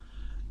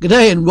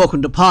G'day and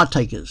welcome to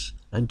Partakers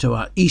and to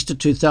our Easter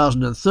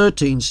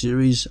 2013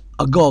 series,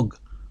 Agog,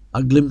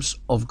 A Glimpse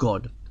of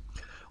God.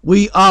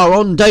 We are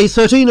on day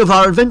 13 of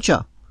our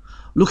adventure,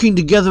 looking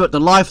together at the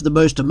life of the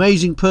most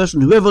amazing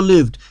person who ever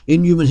lived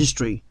in human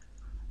history,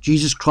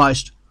 Jesus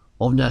Christ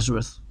of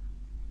Nazareth.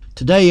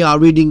 Today our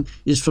reading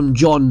is from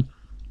John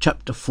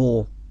chapter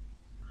 4.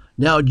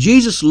 Now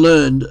Jesus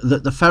learned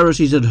that the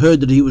Pharisees had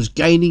heard that he was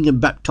gaining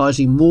and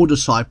baptizing more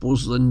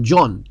disciples than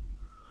John,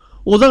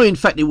 although in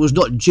fact it was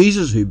not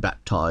Jesus who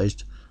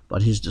baptized,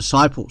 but his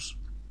disciples.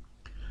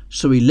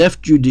 So he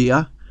left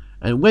Judea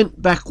and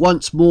went back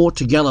once more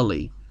to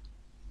Galilee.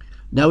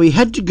 Now he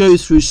had to go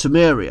through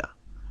Samaria,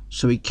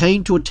 so he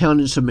came to a town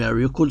in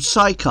Samaria called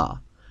Sychar,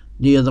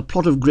 near the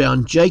plot of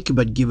ground Jacob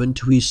had given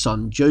to his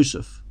son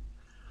Joseph.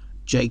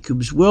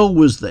 Jacob's well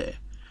was there,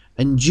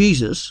 and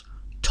Jesus,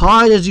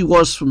 tired as he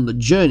was from the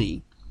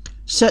journey,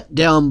 sat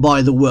down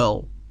by the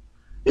well.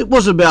 It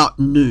was about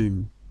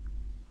noon.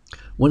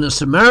 When a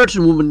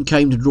Samaritan woman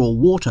came to draw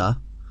water,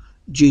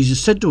 Jesus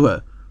said to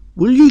her,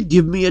 "Will you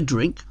give me a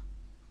drink?"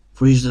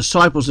 For his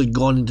disciples had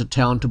gone into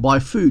town to buy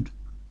food.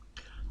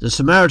 The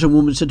Samaritan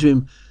woman said to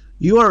him,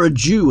 "You are a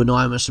Jew and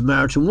I am a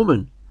Samaritan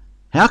woman.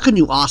 How can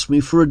you ask me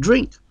for a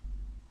drink?"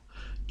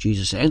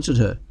 Jesus answered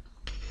her,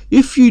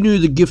 "If you knew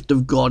the gift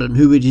of God and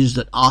who it is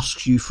that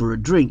asks you for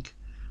a drink,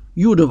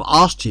 you would have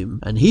asked him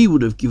and he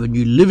would have given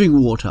you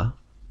living water."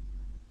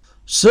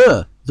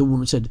 "Sir," the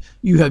woman said,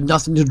 "you have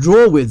nothing to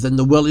draw with and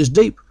the well is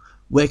deep.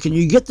 Where can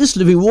you get this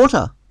living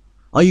water?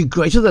 Are you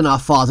greater than our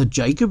father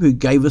Jacob, who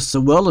gave us the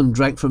well and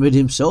drank from it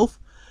himself,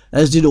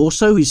 as did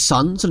also his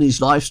sons and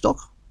his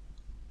livestock?"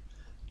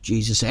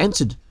 Jesus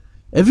answered,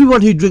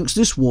 "Everyone who drinks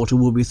this water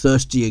will be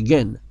thirsty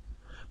again,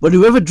 but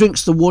whoever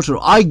drinks the water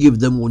I give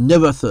them will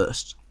never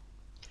thirst.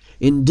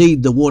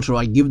 Indeed, the water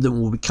I give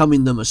them will become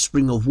in them a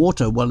spring of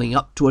water welling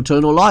up to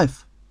eternal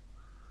life."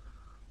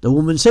 The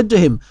woman said to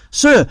him,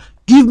 "Sir,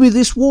 give me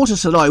this water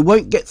so that I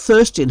won't get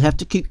thirsty and have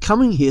to keep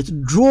coming here to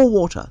draw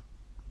water."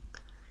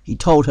 He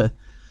told her,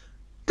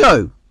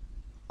 "Go,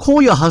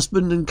 call your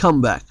husband and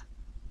come back."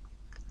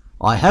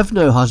 "I have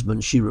no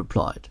husband," she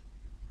replied.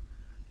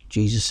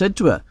 Jesus said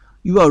to her,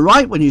 "You are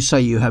right when you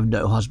say you have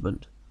no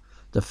husband.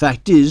 The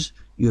fact is,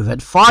 you have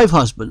had 5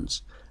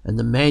 husbands, and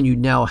the man you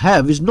now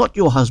have is not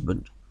your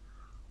husband.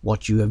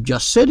 What you have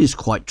just said is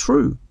quite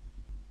true."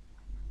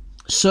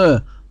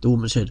 "Sir," the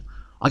woman said,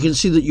 "I can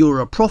see that you are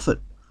a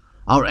prophet.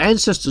 Our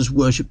ancestors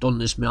worshipped on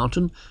this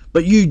mountain,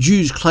 but you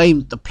Jews claim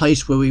that the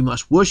place where we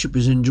must worship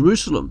is in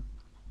Jerusalem."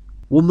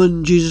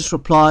 "Woman," Jesus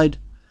replied,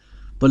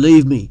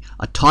 "believe me,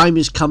 a time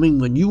is coming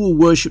when you will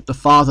worship the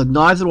Father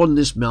neither on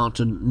this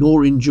mountain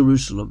nor in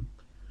Jerusalem.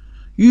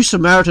 You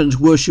Samaritans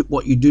worship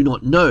what you do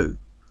not know.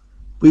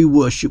 We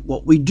worship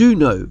what we do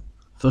know,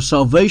 for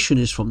salvation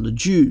is from the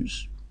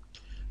Jews.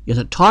 Yet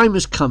a time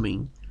is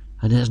coming,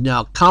 and has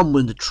now come,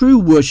 when the true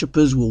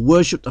worshippers will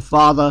worship the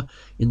Father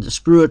in the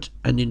Spirit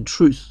and in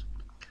truth,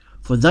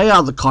 for they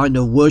are the kind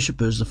of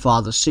worshippers the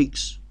Father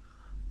seeks.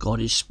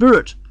 God is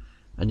Spirit,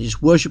 and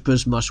his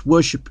worshippers must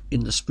worship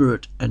in the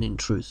Spirit and in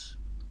truth."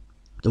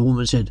 The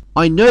woman said,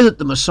 "I know that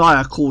the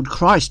Messiah called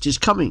Christ is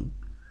coming.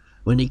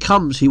 When he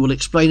comes, he will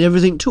explain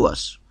everything to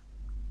us."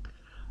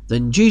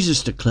 Then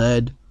Jesus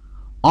declared,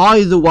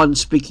 "I, the one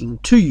speaking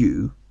to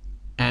you,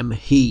 am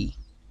he."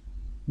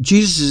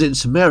 Jesus is in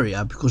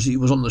Samaria because he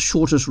was on the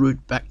shortest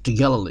route back to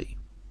Galilee.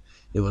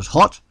 It was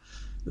hot,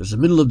 it was the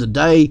middle of the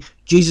day,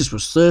 Jesus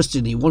was thirsty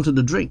and he wanted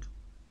a drink.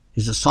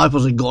 His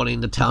disciples had gone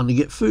into town to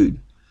get food.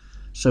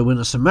 So when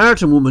a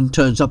Samaritan woman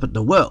turns up at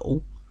the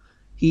well,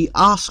 he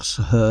asks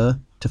her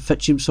to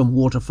fetch him some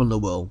water from the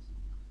well.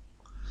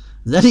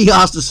 That he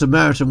asked a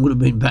Samaritan would have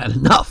been bad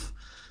enough,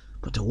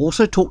 but to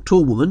also talk to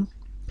a woman,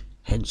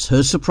 hence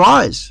her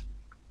surprise.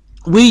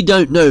 We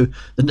don't know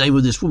the name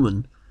of this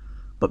woman,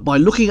 but by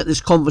looking at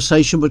this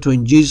conversation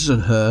between Jesus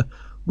and her,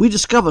 we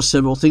discover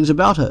several things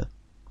about her.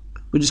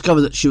 We discover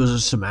that she was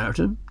a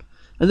Samaritan,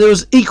 and there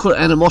was equal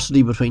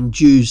animosity between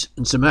Jews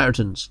and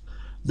Samaritans.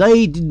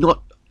 They did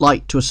not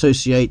like to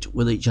associate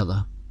with each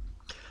other.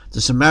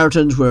 The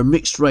Samaritans were a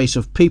mixed race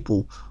of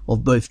people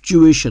of both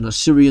Jewish and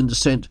Assyrian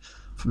descent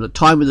from the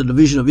time of the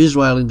division of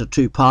Israel into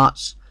 2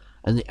 parts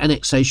and the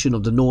annexation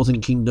of the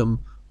northern kingdom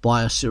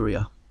by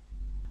Assyria.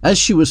 As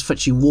she was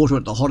fetching water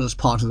at the hottest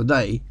part of the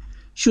day,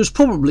 she was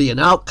probably an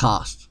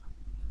outcast.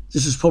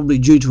 This was probably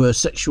due to her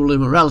sexual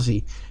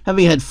immorality,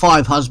 having had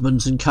 5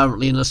 husbands and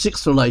currently in a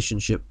 6th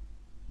relationship.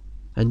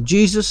 And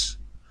Jesus?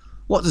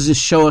 What does this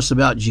show us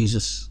about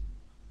Jesus?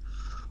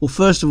 Well,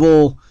 first of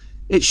all,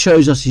 it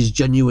shows us his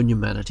genuine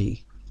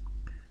humanity.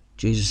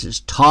 Jesus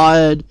is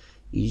tired,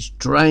 he's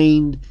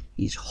drained,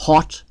 he's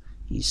hot,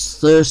 he's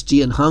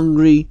thirsty and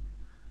hungry.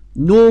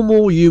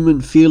 Normal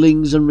human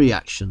feelings and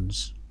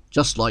reactions,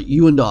 just like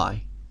you and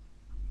I.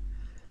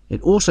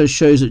 It also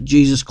shows that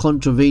Jesus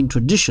contravened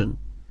tradition,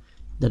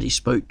 that he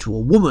spoke to a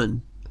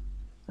woman,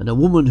 and a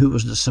woman who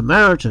was a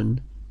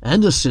Samaritan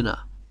and a sinner.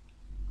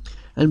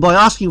 And by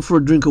asking for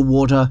a drink of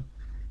water,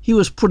 he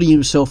was putting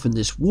himself in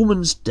this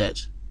woman's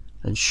debt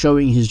and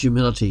showing his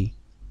humility.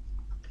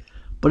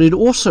 but it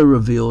also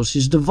reveals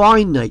his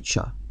divine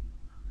nature.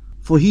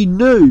 For he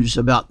knows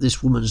about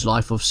this woman's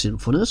life of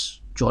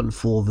sinfulness, John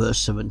 4 verse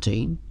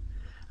 17,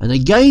 and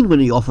again when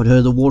he offered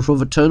her the water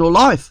of eternal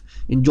life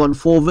in John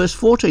 4 verse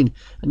 14,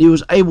 and he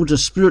was able to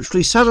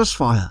spiritually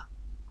satisfy her.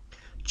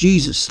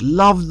 Jesus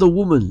loved the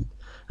woman,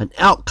 an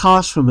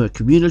outcast from her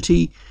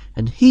community,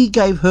 and he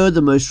gave her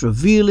the most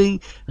revealing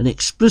and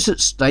explicit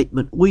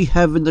statement we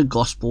have in the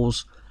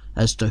Gospels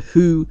as to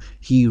who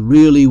he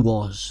really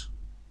was,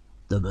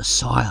 the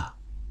Messiah,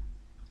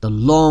 the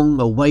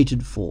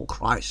long-awaited for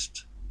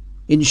Christ.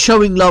 In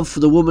showing love for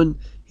the woman,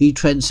 he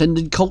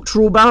transcended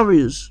cultural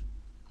barriers.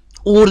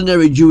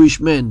 Ordinary Jewish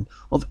men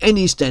of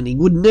any standing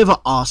would never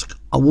ask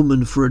a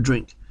woman for a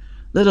drink,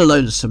 let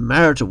alone a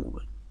Samaritan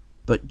woman.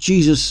 But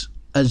Jesus,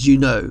 as you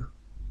know,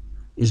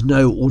 is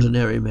no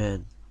ordinary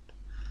man.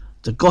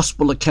 The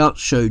Gospel accounts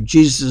show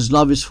Jesus'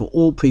 love is for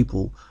all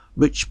people,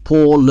 rich,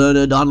 poor,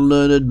 learned,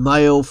 unlearned,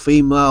 male,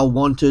 female,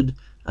 wanted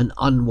and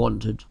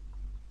unwanted.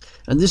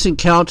 And this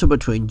encounter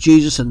between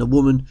Jesus and the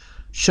woman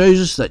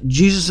shows us that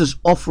Jesus'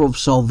 offer of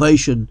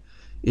salvation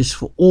is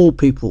for all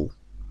people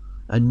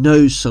and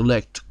no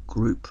select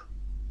group.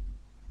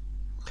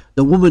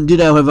 The woman did,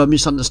 however,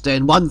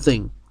 misunderstand one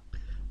thing,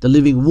 the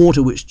living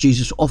water which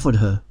Jesus offered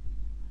her.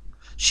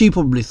 She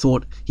probably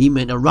thought he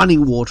meant a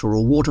running water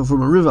or water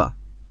from a river.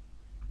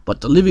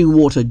 But the living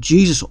water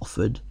Jesus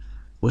offered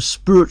was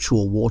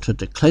spiritual water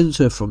to cleanse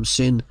her from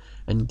sin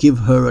and give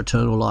her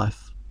eternal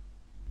life.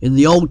 In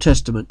the Old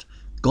Testament,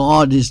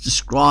 God is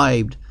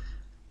described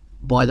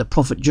by the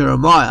prophet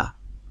Jeremiah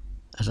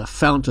as a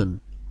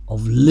fountain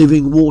of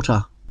living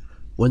water.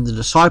 When the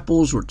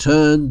disciples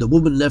returned, the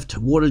woman left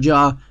her water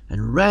jar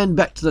and ran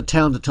back to the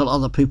town to tell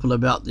other people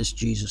about this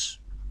Jesus.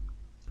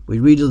 We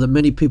read of the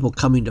many people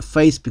coming to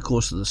faith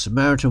because of the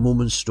Samaritan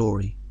woman's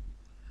story.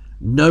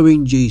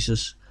 Knowing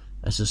Jesus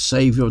as the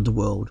Saviour of the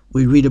world.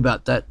 We read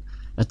about that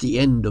at the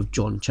end of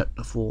John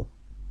chapter 4.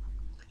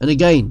 And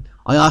again,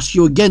 I ask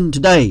you again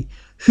today,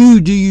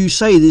 who do you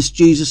say this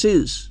Jesus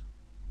is?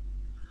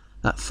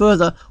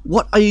 Further,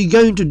 what are you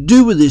going to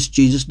do with this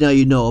Jesus now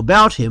you know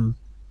about him?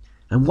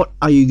 And what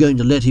are you going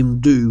to let him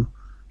do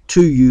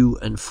to you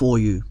and for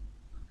you?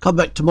 Come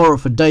back tomorrow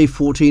for day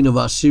 14 of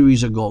our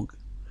series Agog,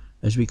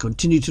 as we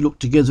continue to look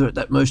together at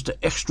that most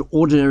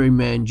extraordinary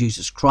man,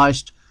 Jesus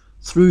Christ,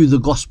 through the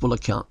Gospel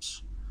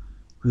accounts.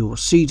 We will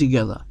see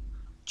together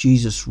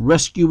Jesus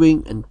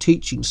rescuing and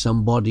teaching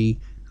somebody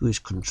who is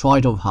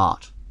contrite of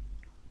heart,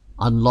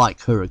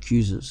 unlike her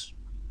accusers.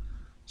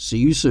 See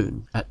you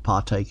soon at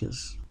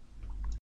Partakers.